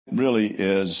really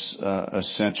is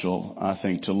essential, I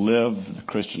think, to live the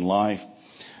Christian life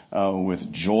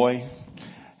with joy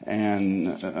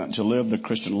and to live the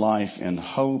Christian life in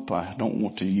hope. I don't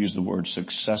want to use the word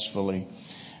successfully,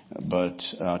 but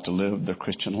to live the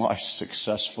Christian life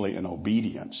successfully in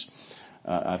obedience.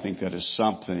 I think that is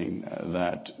something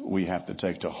that we have to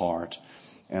take to heart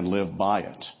and live by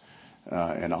it.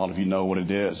 And all of you know what it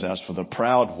is. As for the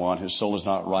proud one, his soul is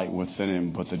not right within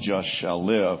him, but the just shall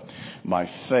live by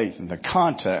faith. And the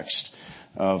context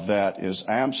of that is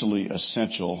absolutely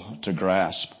essential to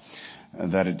grasp.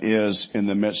 That it is in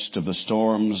the midst of the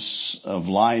storms of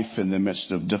life, in the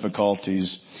midst of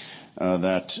difficulties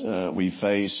that we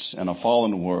face in a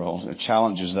fallen world, the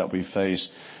challenges that we face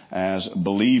as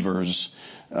believers,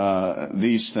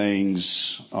 these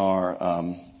things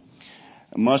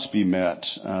must be met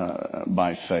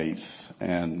by faith.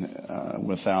 And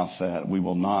without that, we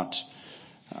will not,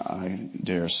 I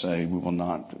dare say, we will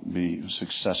not be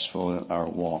successful in our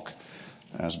walk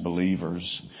as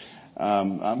believers.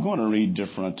 I'm going to read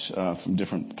from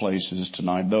different places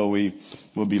tonight, though we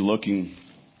will be looking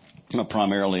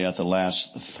primarily at the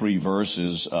last 3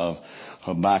 verses of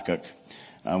Habakkuk.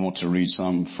 I want to read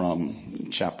some from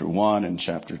chapter 1 and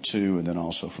chapter 2 and then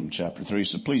also from chapter 3.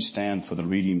 So please stand for the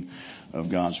reading of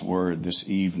God's Word this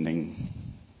evening.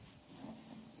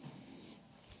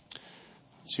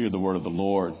 Let's hear the word of the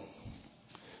Lord.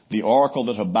 The oracle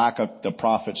that Habakkuk the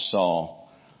prophet saw.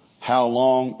 How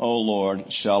long, O Lord,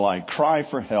 shall I cry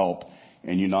for help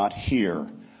and you not hear?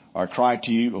 Or cry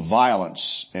to you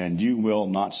violence and you will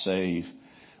not save?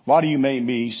 Why do you make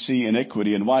me see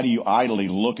iniquity, and why do you idly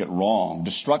look at wrong?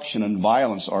 Destruction and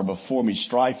violence are before me,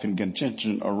 strife and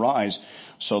contention arise.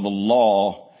 So the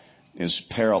law is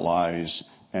paralyzed,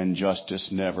 and justice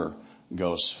never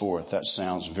goes forth. That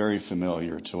sounds very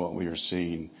familiar to what we are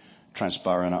seeing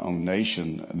transpire in our own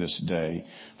nation this day.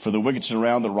 For the wicked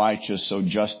surround the righteous, so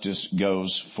justice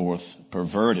goes forth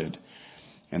perverted.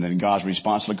 And then God's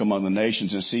response, look among the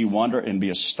nations and see, wonder and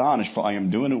be astonished, for I am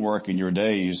doing a work in your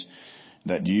days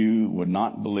that you would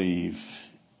not believe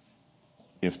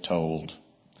if told.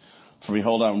 For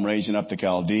behold, I am raising up the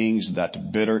Chaldeans,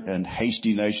 that bitter and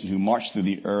hasty nation who march through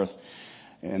the earth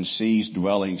and seize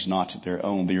dwellings not their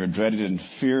own. They are dreaded and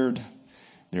feared.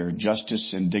 Their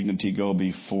justice and dignity go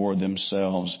before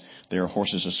themselves. Their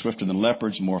horses are swifter than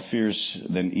leopards, more fierce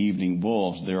than evening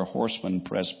wolves. Their horsemen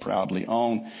press proudly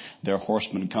on. Their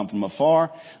horsemen come from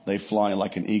afar. They fly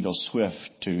like an eagle swift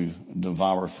to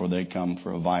devour, for they come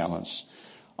for violence.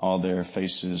 All their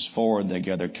faces forward, they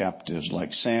gather captives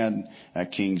like sand.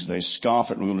 At kings they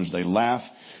scoff, at rulers they laugh.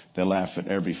 They laugh at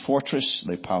every fortress.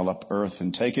 They pile up earth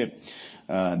and take it.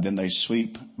 Then they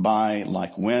sweep by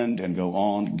like wind and go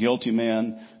on. Guilty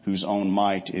men whose own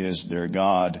might is their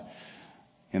God.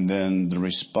 And then the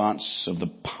response of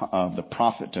the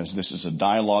prophet, as this is a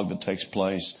dialogue that takes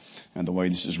place, and the way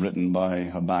this is written by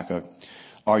Habakkuk.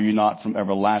 Are you not from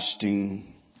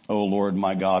everlasting, O Lord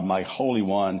my God, my Holy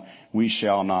One? We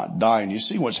shall not die. And you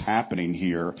see what's happening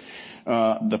here.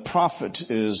 The prophet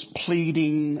is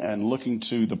pleading and looking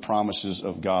to the promises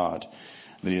of God.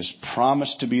 That He has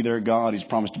promised to be their God. He's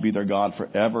promised to be their God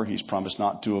forever. He's promised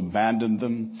not to abandon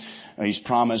them. He's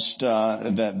promised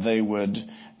that they would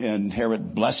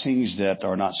inherit blessings that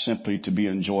are not simply to be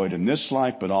enjoyed in this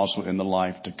life, but also in the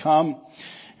life to come.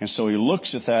 And so he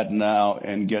looks at that now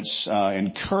and gets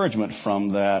encouragement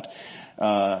from that.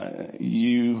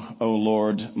 You, O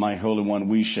Lord, my Holy One,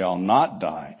 we shall not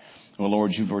die. O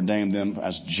Lord, you've ordained them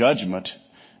as judgment.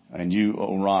 And you,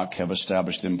 O Rock, have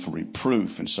established them for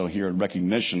reproof. And so here,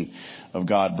 recognition of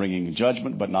God bringing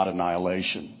judgment, but not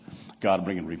annihilation. God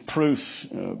bringing reproof,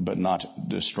 but not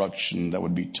destruction that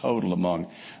would be total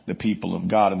among the people of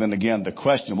God. And then again, the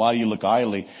question, why do you look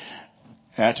idly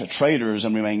at traitors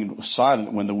and remain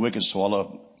silent when the wicked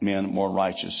swallow men more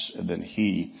righteous than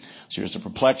he? So here's the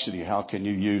perplexity. How can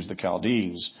you use the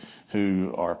Chaldeans,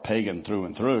 who are pagan through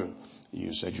and through?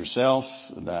 You said yourself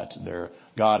that their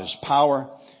God is power.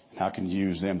 How can you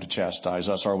use them to chastise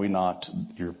us? Are we not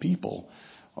your people?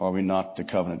 Are we not the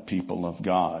covenant people of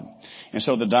God? And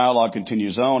so the dialogue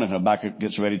continues on, and Habakkuk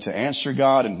gets ready to answer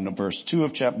God. And in verse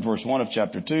 1 of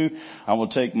chapter 2, I will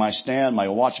take my stand, my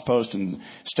watch post, and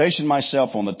station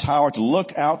myself on the tower to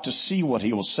look out to see what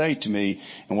he will say to me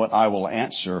and what I will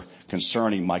answer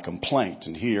concerning my complaint.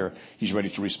 And here he's ready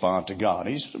to respond to God.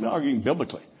 He's arguing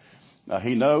biblically.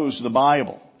 He knows the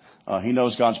Bible. He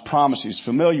knows God's promise. He's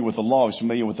familiar with the law. He's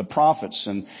familiar with the prophets.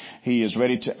 And he is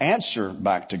ready to answer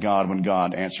back to God when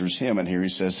God answers him. And here he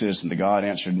says this, and the God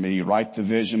answered me, write the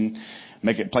vision,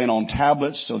 make it plain on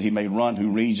tablets so he may run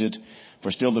who reads it.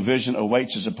 For still the vision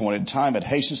awaits his appointed time. It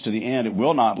hastens to the end. It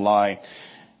will not lie.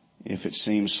 If it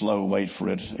seems slow, wait for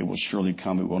it. It will surely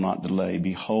come. It will not delay.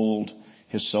 Behold,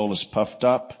 his soul is puffed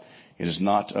up. It is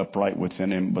not upright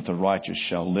within him, but the righteous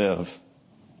shall live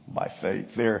by faith.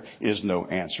 There is no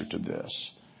answer to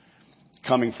this.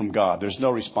 Coming from God, there's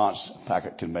no response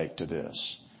Habakkuk can make to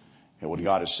this. And what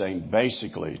God is saying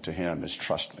basically to him is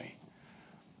trust me.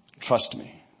 Trust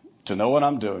me. To know what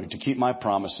I'm doing, to keep my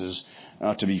promises,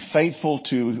 to be faithful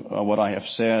to what I have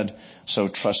said. So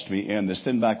trust me in this.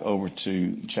 Then back over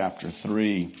to chapter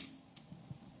 3.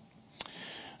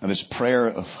 This prayer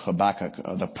of Habakkuk,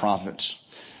 the prophet,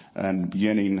 and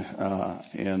beginning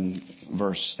in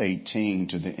verse 18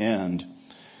 to the end.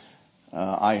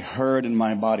 I heard and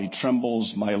my body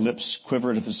trembles, my lips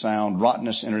quivered at the sound,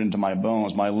 rottenness entered into my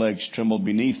bones, my legs trembled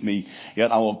beneath me,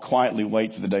 yet I will quietly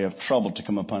wait for the day of trouble to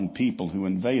come upon people who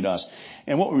invade us.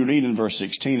 And what we read in verse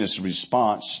 16 is a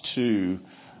response to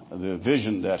the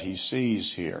vision that he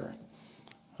sees here.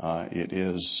 It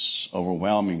is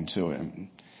overwhelming to him.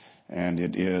 And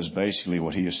it is basically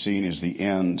what he is seeing is the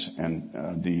end and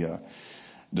the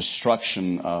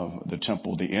destruction of the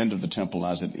temple, the end of the temple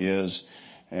as it is,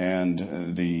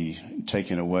 and the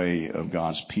taking away of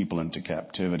God's people into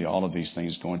captivity. All of these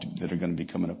things that are going to be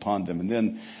coming upon them. And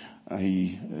then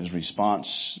his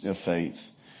response of faith.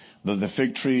 The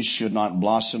fig tree should not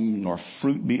blossom, nor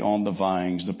fruit be on the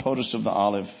vines. The produce of the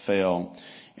olive fail,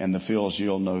 and the fields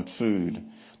yield no food.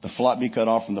 The flock be cut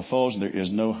off from the folds, and there is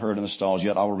no herd in the stalls.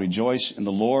 Yet I will rejoice in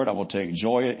the Lord. I will take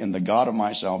joy in the God of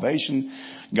my salvation.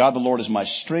 God the Lord is my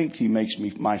strength. He makes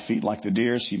my feet like the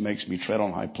deer's. He makes me tread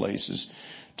on high places.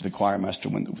 To the choir master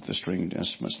with the stringed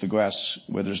instruments. The grass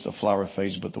withers, the flower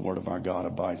fades, but the word of our God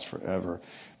abides forever.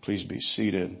 Please be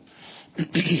seated.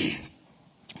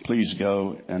 Please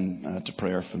go and to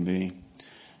prayer for me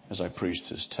as I preach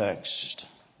this text.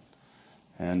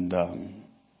 And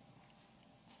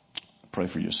pray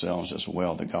for yourselves as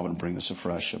well that God would bring this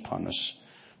afresh upon us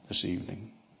this evening.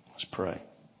 Let's pray.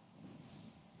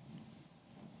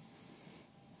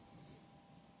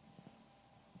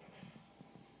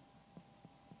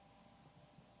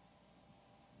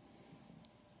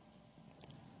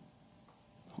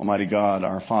 Almighty God,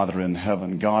 our Father in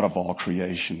heaven, God of all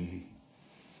creation,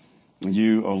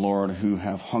 you, O Lord, who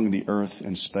have hung the earth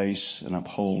in space and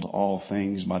uphold all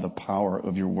things by the power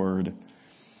of your word,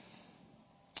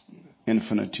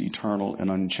 infinite, eternal, and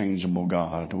unchangeable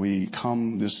God, we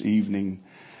come this evening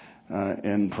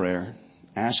in prayer,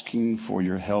 asking for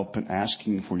your help and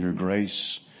asking for your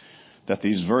grace, that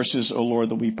these verses, O Lord,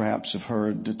 that we perhaps have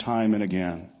heard time and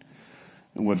again,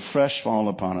 would fresh fall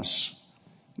upon us,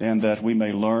 and that we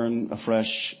may learn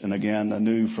afresh and again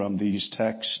anew from these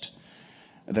texts,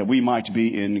 that we might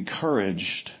be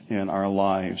encouraged in our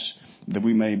lives, that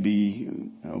we may be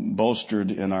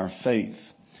bolstered in our faith,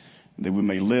 that we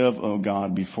may live, O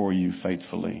God, before you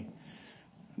faithfully.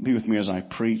 Be with me as I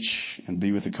preach, and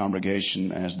be with the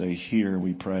congregation as they hear,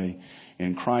 we pray.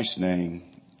 In Christ's name,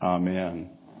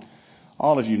 amen.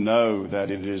 All of you know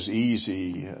that it is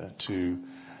easy to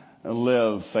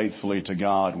live faithfully to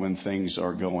God when things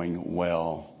are going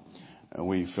well.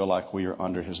 We feel like we are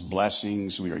under his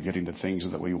blessings. We are getting the things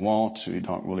that we want. We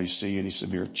don't really see any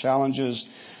severe challenges.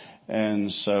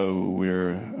 And so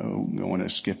we're going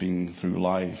and skipping through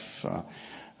life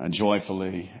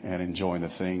joyfully and enjoying the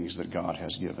things that God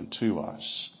has given to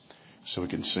us. So we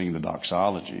can sing the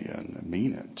doxology and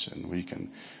mean it. And we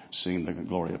can sing the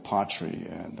Gloria Patri,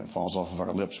 and it falls off of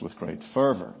our lips with great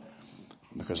fervor,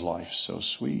 because life's so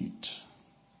sweet.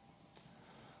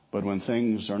 But when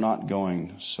things are not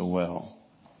going so well,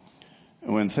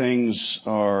 when things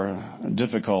are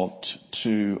difficult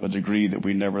to a degree that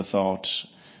we never thought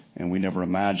and we never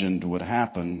imagined would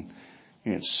happen,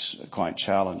 it's quite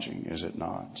challenging, is it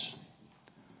not?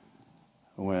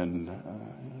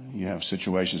 When you have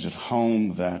situations at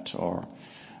home that are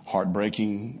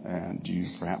heartbreaking, and you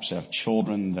perhaps have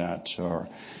children that are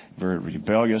very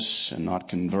rebellious and not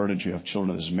converted. You have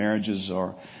children whose marriages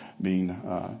are being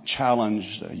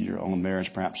challenged, your own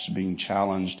marriage perhaps being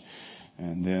challenged,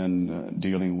 and then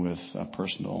dealing with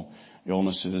personal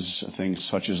illnesses, things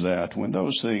such as that. When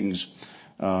those things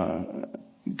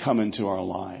come into our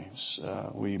lives,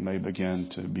 we may begin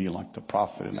to be like the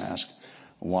prophet and ask,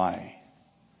 why?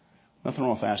 Nothing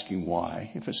wrong with asking why,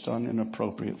 if it's done in an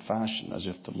appropriate fashion, as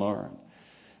if to learn.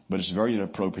 But it's very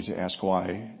inappropriate to ask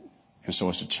why, and so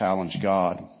as to challenge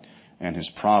God and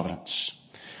his providence.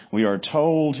 We are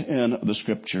told in the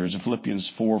scriptures, in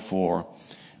Philippians 4:4,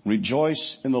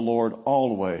 rejoice in the Lord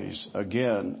always.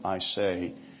 Again, I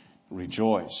say,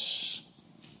 rejoice.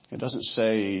 It doesn't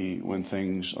say when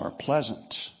things are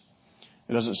pleasant.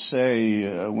 It doesn't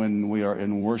say when we are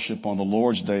in worship on the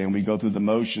Lord's Day and we go through the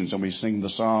motions and we sing the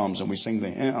psalms and we sing the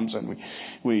hymns and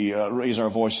we raise our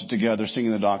voices together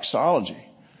singing the doxology.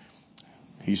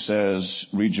 He says,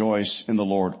 rejoice in the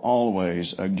Lord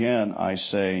always. Again, I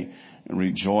say,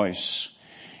 rejoice.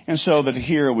 And so that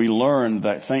here we learn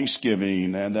that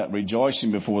thanksgiving and that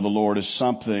rejoicing before the Lord is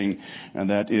something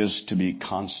and that is to be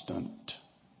constant.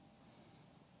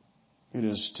 It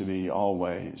is to be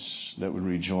always that we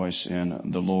rejoice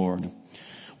in the Lord.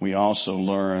 We also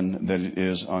learn that it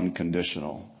is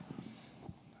unconditional.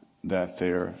 That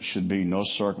there should be no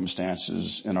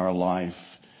circumstances in our life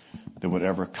that would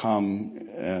ever come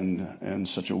in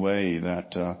such a way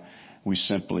that we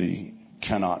simply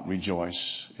cannot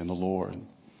rejoice in the Lord.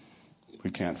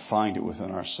 We can't find it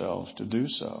within ourselves to do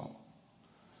so.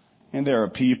 And there are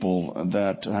people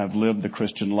that have lived the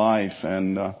Christian life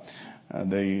and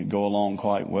they go along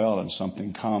quite well, and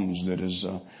something comes that is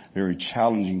very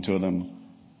challenging to them.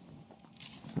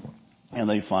 And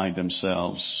they find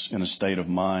themselves in a state of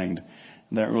mind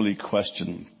that really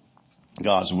question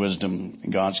God's wisdom,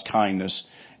 God's kindness,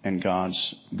 and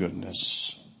God's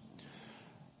goodness.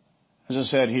 As I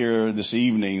said here this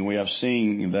evening, we have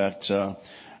seen that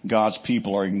God's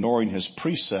people are ignoring His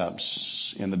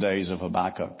precepts in the days of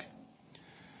Habakkuk.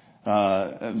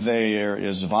 There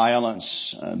is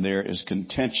violence, there is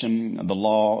contention, the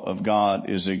law of God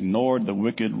is ignored, the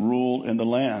wicked rule in the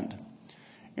land.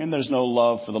 And there's no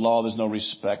love for the law, there's no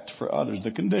respect for others.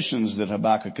 The conditions that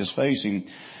Habakkuk is facing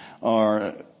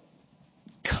are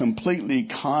completely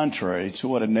contrary to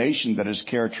what a nation that is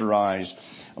characterized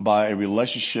by a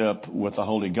relationship with the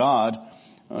Holy God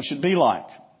should be like.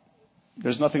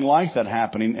 There's nothing like that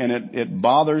happening, and it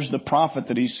bothers the prophet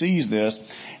that he sees this.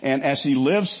 And as he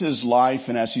lives his life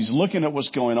and as he's looking at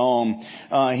what's going on,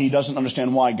 he doesn't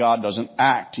understand why God doesn't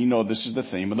act. You know, this is the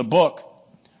theme of the book.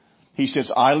 He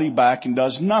sits idly back and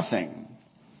does nothing.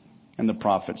 And the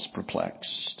prophet's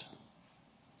perplexed.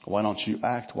 Why don't you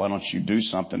act? Why don't you do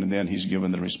something? And then he's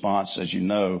given the response, as you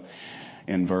know,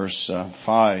 in verse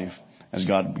 5, as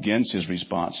God begins his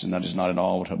response. And that is not at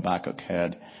all what Habakkuk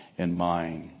had in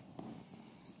mind.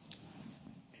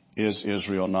 Is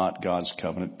Israel not God's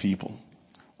covenant people?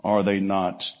 Are they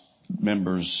not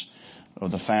members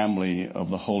of the family of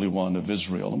the Holy One of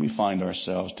Israel? And we find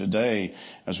ourselves today,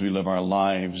 as we live our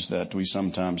lives, that we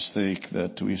sometimes think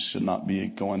that we should not be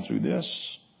going through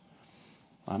this.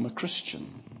 I'm a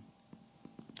Christian.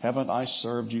 Haven't I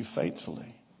served you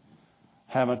faithfully?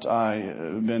 Haven't I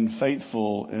been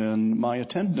faithful in my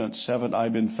attendance? Haven't I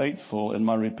been faithful in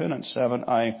my repentance? Haven't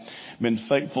I been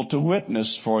faithful to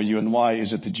witness for you? And why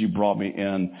is it that you brought me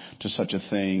in to such a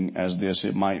thing as this?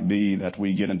 It might be that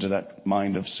we get into that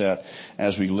mind of set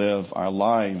as we live our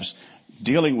lives,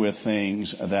 dealing with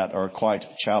things that are quite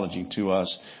challenging to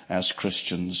us as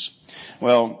Christians.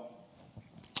 Well,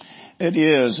 it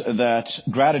is that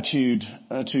gratitude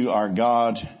to our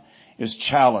God is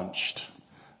challenged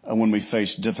when we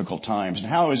face difficult times. And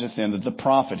how is it then that the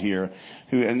prophet here,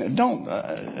 keep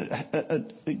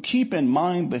in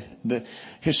mind the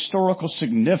historical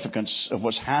significance of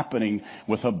what's happening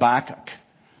with Habakkuk.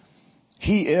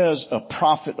 He is a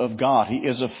prophet of God. He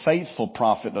is a faithful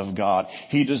prophet of God.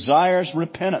 He desires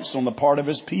repentance on the part of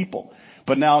his people.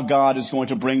 But now God is going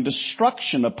to bring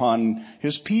destruction upon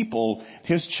his people,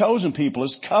 his chosen people,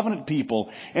 his covenant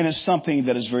people. And it's something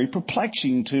that is very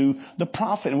perplexing to the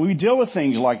prophet. And we deal with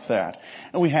things like that.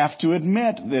 And we have to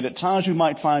admit that at times we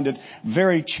might find it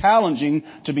very challenging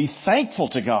to be thankful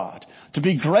to God, to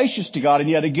be gracious to God. And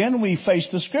yet again we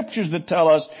face the scriptures that tell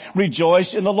us,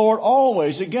 rejoice in the Lord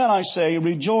always. Again I say,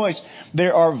 rejoice.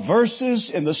 There are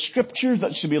verses in the scriptures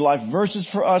that should be life verses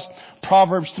for us.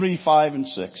 Proverbs 3, 5, and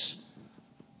 6.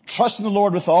 Trust in the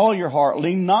Lord with all your heart.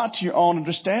 Lean not to your own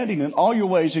understanding. In all your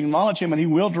ways acknowledge Him and He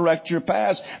will direct your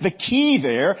paths. The key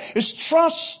there is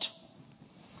trust.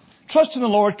 Trust in the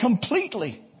Lord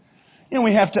completely. And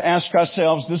we have to ask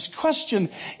ourselves this question.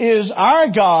 Is our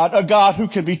God a God who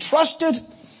can be trusted?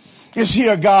 Is He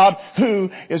a God who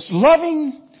is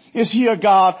loving? Is He a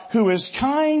God who is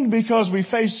kind? Because we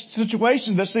face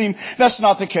situations that seem that's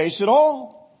not the case at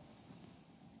all.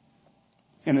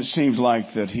 And it seems like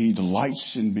that He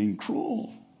delights in being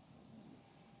cruel.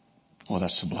 Well,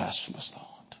 that's a blasphemous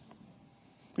thought.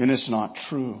 And it's not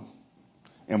true.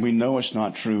 And we know it's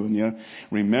not true. And you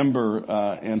remember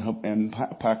in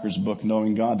Packer's book,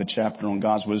 Knowing God, the chapter on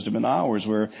God's wisdom in ours,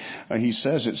 where he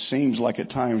says it seems like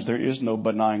at times there is no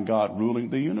benign God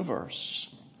ruling the universe.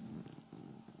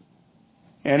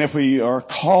 And if we are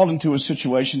called into a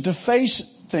situation to face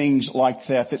things like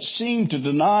that seem to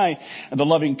deny the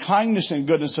loving kindness and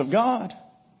goodness of God,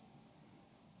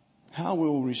 How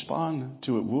will we respond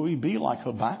to it? Will we be like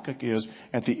Habakkuk is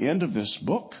at the end of this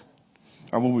book?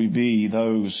 Or will we be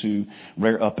those who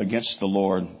rear up against the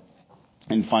Lord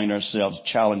and find ourselves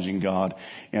challenging God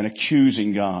and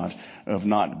accusing God of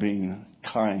not being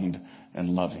kind and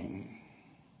loving?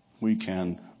 We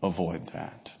can avoid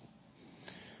that.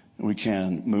 We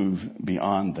can move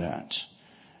beyond that.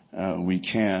 We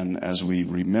can, as we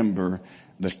remember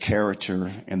the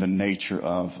character and the nature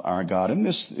of our God. And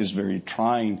this is very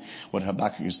trying, what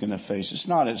Habakkuk is going to face. It's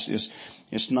not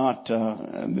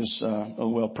this, oh,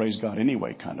 well, praise God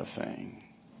anyway kind of thing.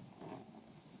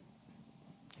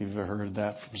 Have you ever heard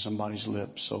that from somebody's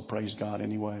lips? So praise God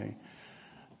anyway.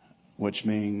 Which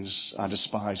means I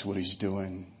despise what he's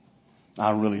doing.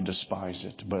 I really despise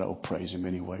it, but oh, praise him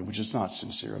anyway, which is not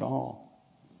sincere at all.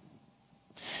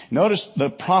 Notice the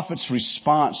prophet's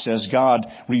response as God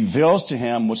reveals to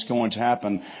him what's going to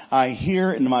happen. I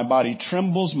hear and my body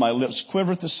trembles, my lips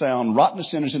quiver at the sound,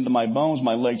 rottenness enters into my bones,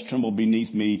 my legs tremble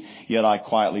beneath me, yet I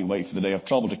quietly wait for the day of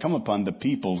trouble to come upon the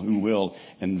people who will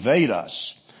invade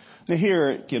us. Now here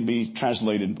it can be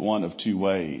translated one of two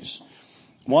ways.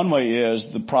 One way is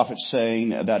the prophet saying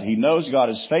that he knows God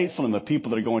is faithful and the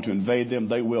people that are going to invade them,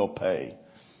 they will pay.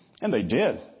 And they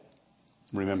did.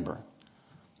 Remember.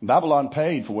 Babylon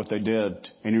paid for what they did.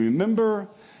 And you remember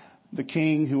the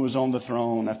king who was on the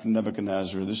throne after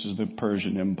Nebuchadnezzar. This is the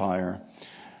Persian Empire.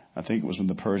 I think it was when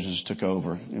the Persians took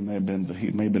over. He may have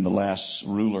been the last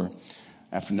ruler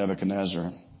after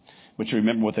Nebuchadnezzar. But you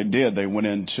remember what they did. They went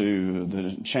into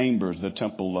the chambers, the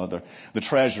temple, the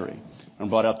treasury, and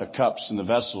brought out the cups and the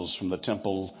vessels from the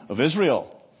temple of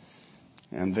Israel.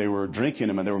 And they were drinking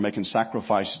them, and they were making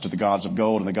sacrifices to the gods of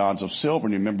gold and the gods of silver.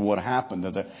 And you remember what happened,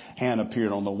 that the hand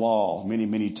appeared on the wall. Many,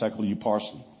 many tekel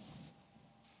upharsin.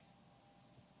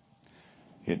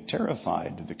 It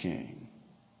terrified the king.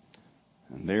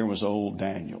 And there was old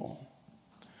Daniel.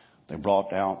 They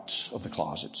brought out of the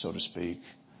closet, so to speak,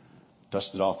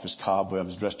 dusted off his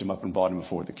cobwebs, dressed him up, and brought him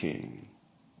before the king.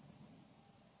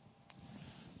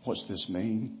 What's this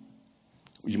mean?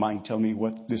 Would you mind telling me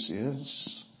what this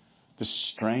is?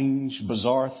 This strange,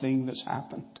 bizarre thing that's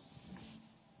happened.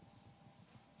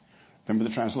 Remember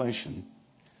the translation.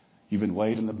 You've been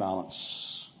weighed in the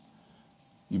balance.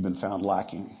 You've been found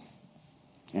lacking.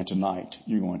 And tonight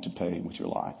you're going to pay with your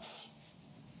life.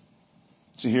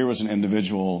 See, here was an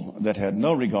individual that had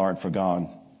no regard for God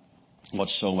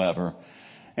whatsoever.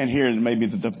 And here maybe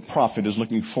that the prophet is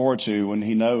looking forward to when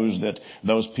he knows that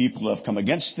those people who have come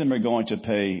against him are going to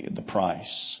pay the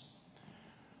price.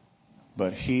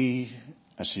 But he,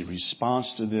 as he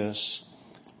responds to this,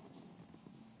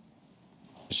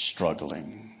 is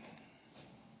struggling.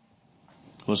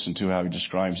 Listen to how he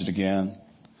describes it again.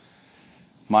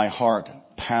 My heart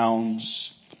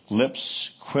pounds,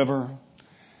 lips quiver.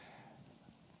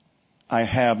 I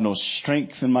have no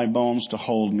strength in my bones to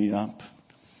hold me up.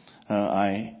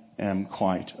 I am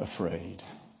quite afraid.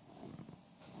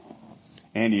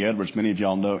 Andy Edwards, many of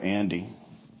y'all know Andy.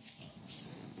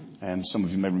 And some of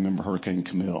you may remember Hurricane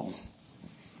Camille.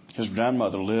 His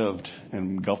grandmother lived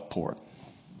in Gulfport.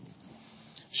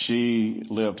 She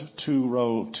lived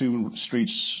two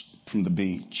streets from the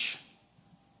beach.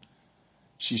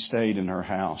 She stayed in her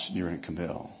house during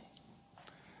Camille.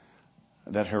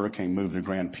 That hurricane moved the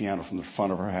grand piano from the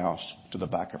front of her house to the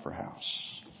back of her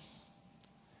house.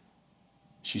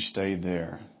 She stayed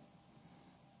there,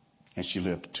 and she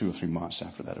lived 2 or 3 months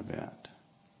after that event.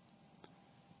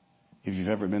 If you've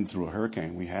ever been through a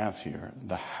hurricane, we have here,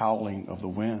 the howling of the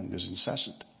wind is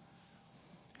incessant.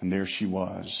 And there she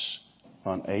was,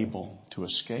 unable to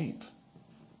escape.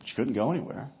 She couldn't go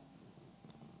anywhere.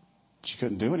 She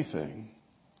couldn't do anything.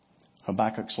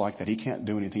 Habakkuk's like that. He can't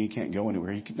do anything. He can't go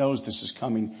anywhere. He knows this is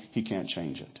coming. He can't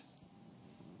change it.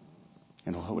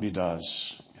 And what he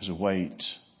does is wait,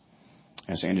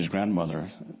 as Andy's grandmother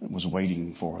was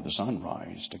waiting for the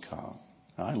sunrise to come.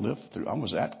 I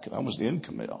was in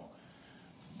Camille.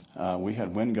 We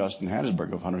had wind gusts in Hattiesburg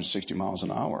of 160 miles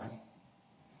an hour.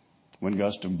 Wind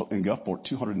gusts in Gulfport,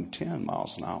 210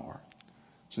 miles an hour.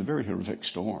 It's a very horrific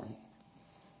storm.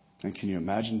 And can you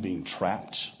imagine being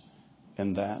trapped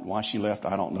in that? Why she left,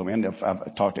 I don't know. And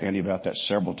I've talked to Andy about that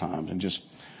several times and just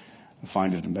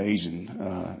find it amazing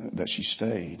that she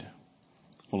stayed.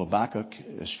 Well, Habakkuk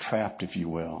is trapped, if you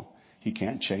will. He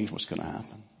can't change what's going to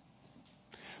happen.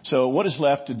 So what is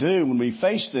left to do when we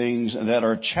face things that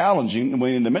are challenging,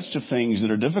 when in the midst of things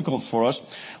that are difficult for us,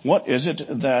 what is it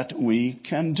that we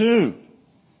can do?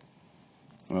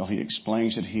 Well, he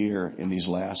explains it here in these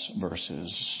last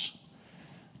verses.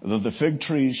 Though the fig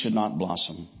tree should not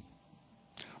blossom,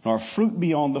 nor fruit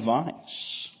be on the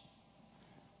vines,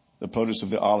 The produce of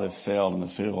the olive failed, and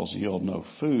the fields yield no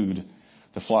food.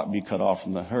 The flock be cut off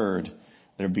from the herd.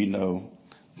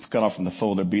 Cut off from the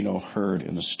fold, there be no herd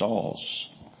in the stalls.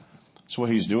 So what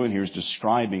he's doing here is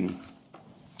describing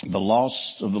the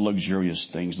loss of the luxurious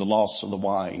things, the loss of the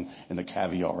wine and the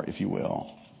caviar, if you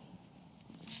will.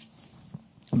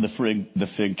 The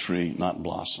fig tree not in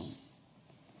blossom.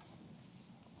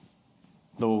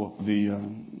 Though the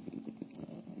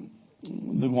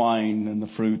wine and the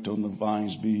fruit on the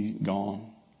vines be gone,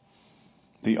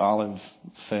 the olive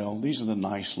fell. These are the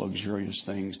nice, luxurious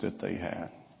things that they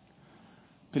had.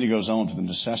 Then he goes on to the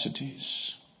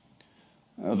necessities.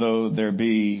 Though there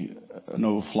be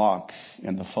no flock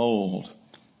in the fold,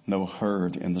 no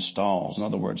herd in the stalls. In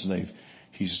other words,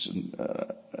 he's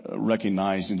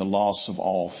recognizing the loss of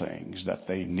all things that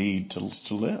they need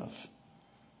to live.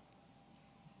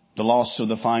 The loss of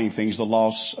the fine things, the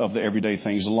loss of the everyday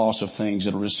things, the loss of things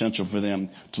that are essential for them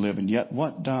to live. And yet,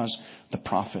 what does the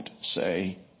prophet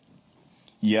say?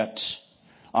 Yet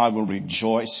I will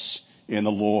rejoice in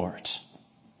the Lord.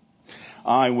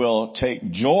 I will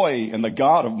take joy in the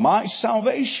God of my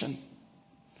salvation.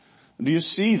 Do you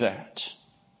see that?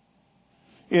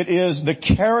 It is the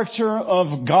character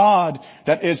of God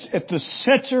that is at the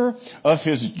center of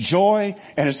his joy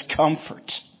and his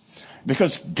comfort.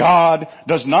 Because God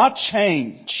does not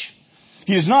change.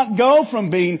 He does not go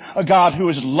from being a God who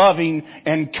is loving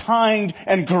and kind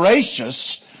and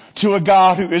gracious to a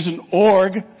God who is an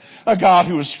org, a God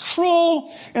who is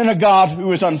cruel, and a God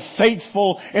who is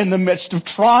unfaithful in the midst of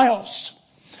trials.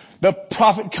 The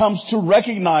prophet comes to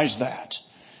recognize that.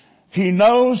 He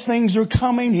knows things are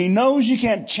coming. He knows you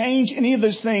can't change any of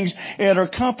those things that are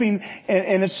coming,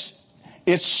 and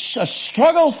it's a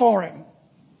struggle for him.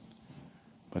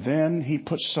 But then he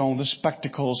puts on the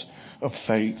spectacles of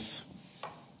faith.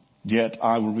 Yet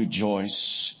I will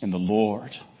rejoice in the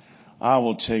Lord. I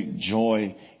will take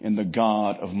joy in the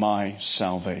God of my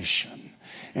salvation.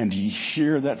 And you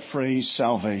hear that phrase,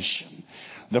 salvation.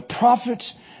 The prophet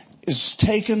is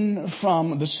taken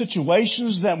from the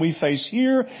situations that we face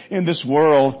here in this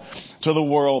world to the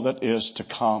world that is to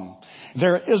come.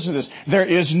 There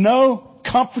is no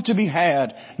comfort to be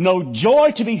had, no joy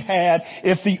to be had,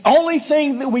 if the only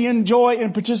thing that we enjoy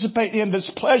and participate in that's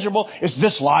pleasurable is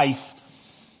this life.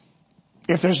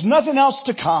 If there's nothing else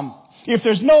to come, if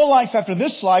there's no life after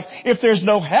this life, if there's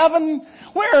no heaven,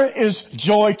 where is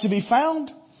joy to be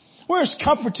found? Where is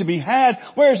comfort to be had?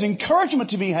 Where is encouragement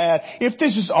to be had? If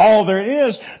this is all there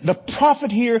is, the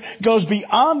prophet here goes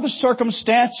beyond the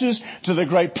circumstances to the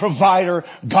great provider,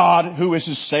 God who is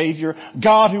his Savior,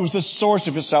 God who is the source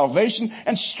of his salvation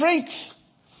and strength.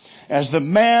 As the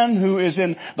man who is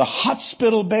in the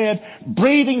hospital bed,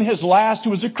 breathing his last,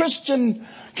 who is a Christian,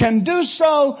 can do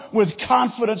so with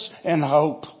confidence and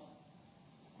hope.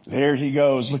 There he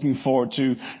goes, looking forward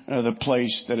to the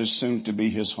place that is soon to be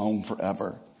his home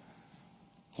forever.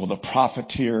 Well, the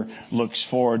prophet here looks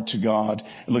forward to God,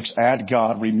 looks at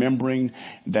God, remembering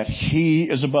that he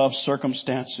is above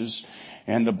circumstances,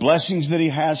 and the blessings that he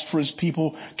has for his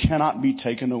people cannot be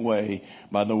taken away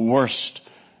by the worst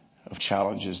of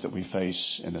challenges that we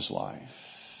face in this life.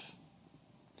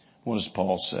 What does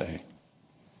Paul say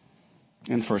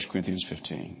in 1 Corinthians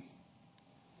 15?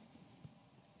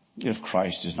 If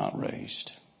Christ is not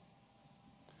raised,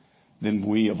 then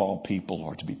we of all people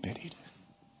are to be pitied.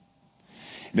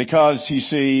 Because, you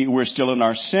see, we're still in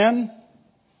our sin,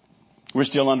 we're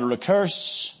still under a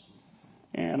curse,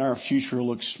 and our future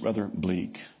looks rather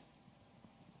bleak.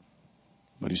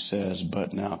 But he says,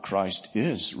 but now Christ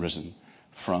is risen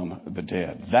from the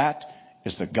dead. That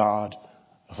is the God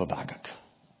of Habakkuk,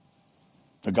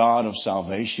 the God of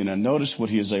salvation. And notice what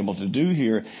he is able to do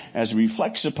here as he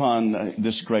reflects upon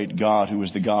this great God who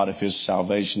is the God of his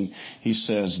salvation. He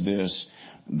says this,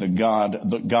 the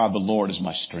Lord is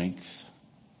my strength.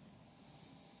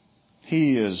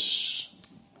 He is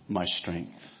my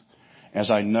strength.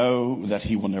 As I know that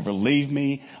he will never leave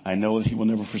me, I know that he will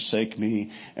never forsake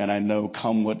me, and I know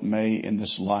come what may in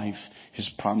this life, his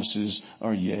promises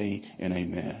are yea and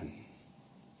amen.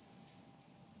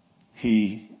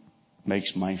 He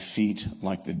makes my feet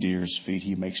like the deer's feet.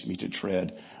 He makes me to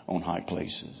tread on high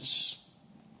places.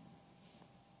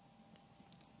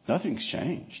 Nothing's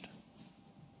changed.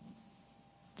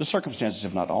 The circumstances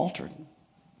have not altered.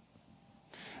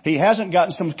 He hasn't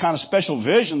gotten some kind of special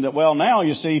vision that, well, now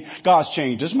you see, God's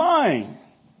changed his mind.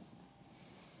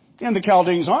 And the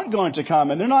Chaldeans aren't going to come,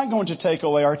 and they're not going to take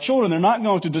away our children. They're not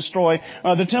going to destroy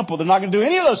the temple. They're not going to do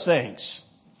any of those things.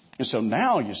 And so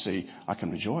now, you see, I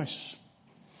can rejoice.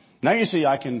 Now, you see,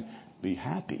 I can be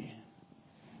happy.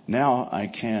 Now I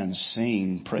can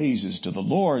sing praises to the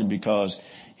Lord because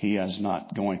he is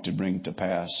not going to bring to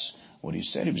pass what he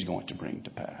said he was going to bring to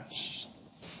pass.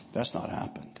 That's not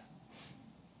happened.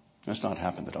 That's not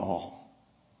happened at all.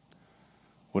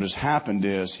 What has happened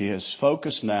is he has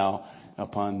focused now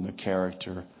upon the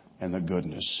character and the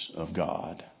goodness of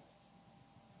God.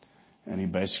 And he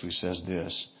basically says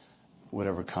this: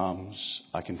 whatever comes,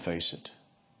 I can face it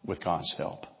with God's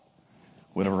help.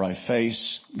 Whatever I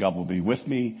face, God will be with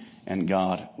me and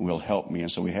God will help me.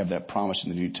 And so we have that promise in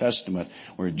the New Testament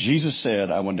where Jesus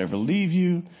said, I will never leave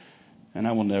you and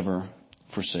I will never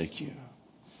forsake you.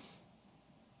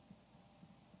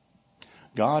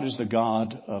 God is the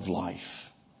God of life.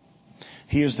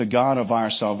 He is the God of our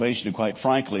salvation. And quite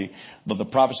frankly, but the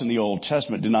prophets in the Old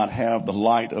Testament did not have the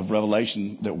light of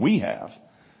revelation that we have.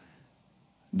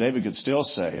 David could still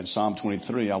say in Psalm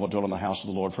 23, I will dwell in the house of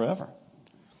the Lord forever.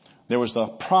 There was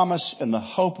the promise and the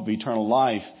hope of eternal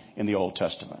life in the Old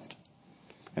Testament.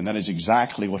 And that is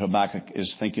exactly what Habakkuk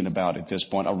is thinking about at this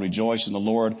point. I'll rejoice in the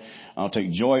Lord. I'll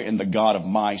take joy in the God of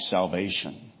my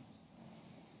salvation.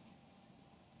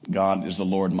 God is the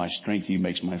Lord my strength. He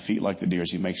makes my feet like the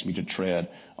deer's. He makes me to tread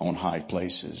on high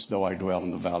places. Though I dwell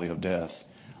in the valley of death,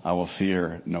 I will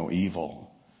fear no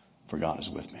evil, for God is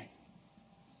with me.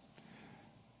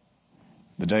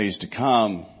 The days to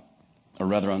come are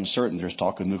rather uncertain. There's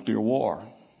talk of nuclear war.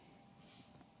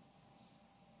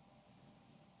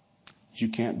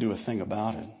 You can't do a thing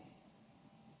about it.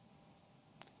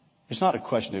 It's not a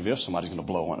question of if somebody's going to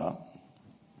blow one up.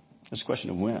 It's a question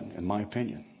of when, in my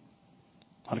opinion.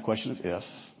 Not a question of if,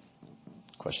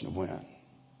 a question of when.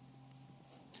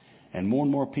 And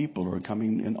more people are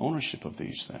coming in ownership of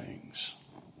these things.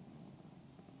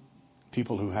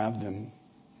 People who have them,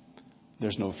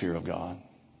 there's no fear of God.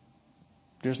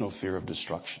 There's no fear of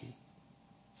destruction.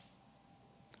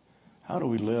 How do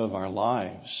we live our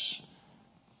lives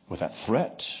with that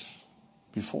threat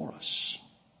before us?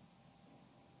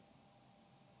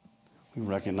 We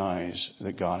recognize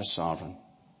that God is sovereign.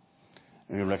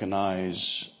 And we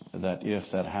recognize that if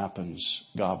that happens,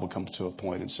 God will come to a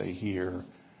point and say, here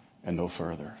and no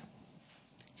further.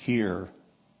 Here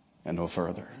and no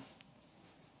further.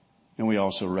 And we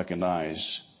also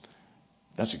recognize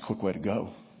that's a quick way to go.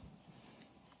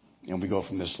 And we go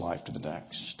from this life to the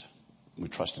next. We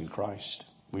trust in Christ.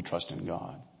 We trust in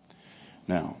God.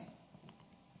 Now,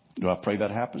 do I pray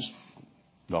that happens?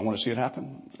 Do I want to see it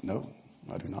happen? No,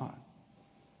 I do not.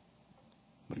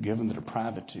 But given the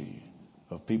depravity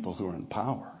of people who are in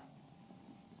power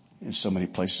in so many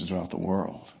places throughout the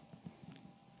world,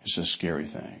 it's a scary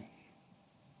thing.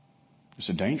 It's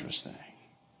a dangerous thing.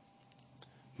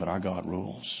 But our God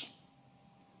rules.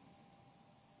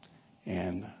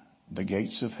 And the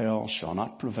gates of hell shall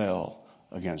not prevail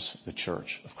against the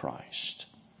church of Christ.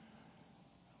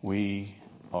 We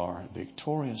are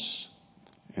victorious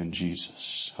in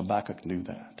Jesus. Habakkuk knew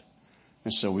that.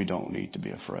 And so we don't need to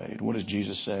be afraid. What does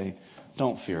Jesus say?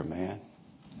 Don't fear man.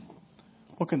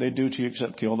 What can they do to you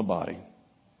except kill the body?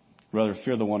 Rather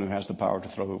fear the one who has the power to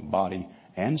throw body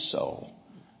and soul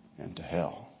into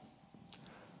hell.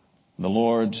 The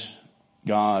Lord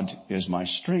God is my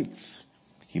strength.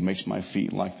 He makes my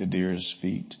feet like the deer's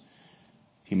feet.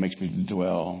 He makes me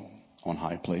dwell on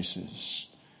high places.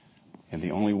 And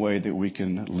the only way that we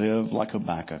can live like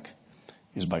Habakkuk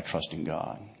is by trusting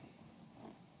God.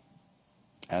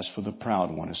 As for the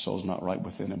proud one, his soul's not right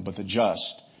within him, but the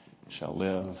just shall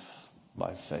live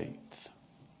by faith.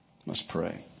 Let's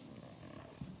pray.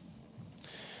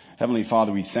 Heavenly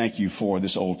Father, we thank you for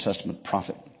this Old Testament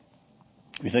prophet.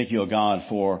 We thank you, O God,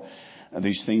 for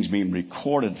these things being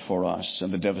recorded for us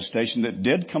and the devastation that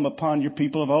did come upon your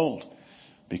people of old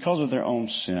because of their own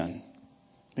sin,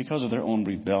 because of their own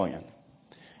rebellion.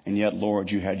 And yet, Lord,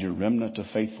 you had your remnant of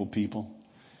faithful people.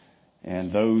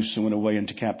 And those who went away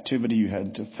into captivity, you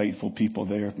had faithful people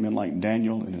there, men like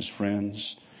Daniel and his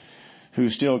friends, who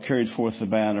still carried forth the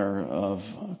banner of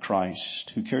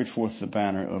Christ, who carried forth the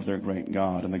banner of their great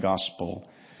God and the gospel.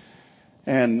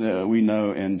 And we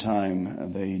know in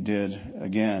time they did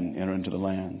again enter into the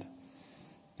land.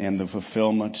 And the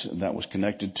fulfillment that was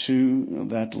connected to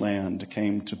that land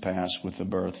came to pass with the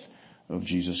birth of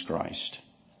Jesus Christ.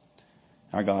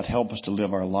 Our God, help us to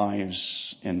live our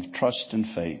lives in trust and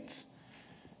faith.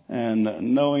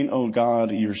 And knowing, oh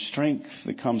God, your strength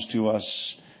that comes to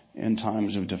us in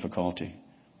times of difficulty.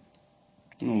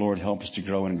 Oh Lord, help us to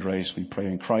grow in grace. We pray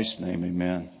in Christ's name,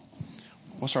 amen.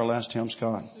 What's our last hymn,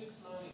 Scott?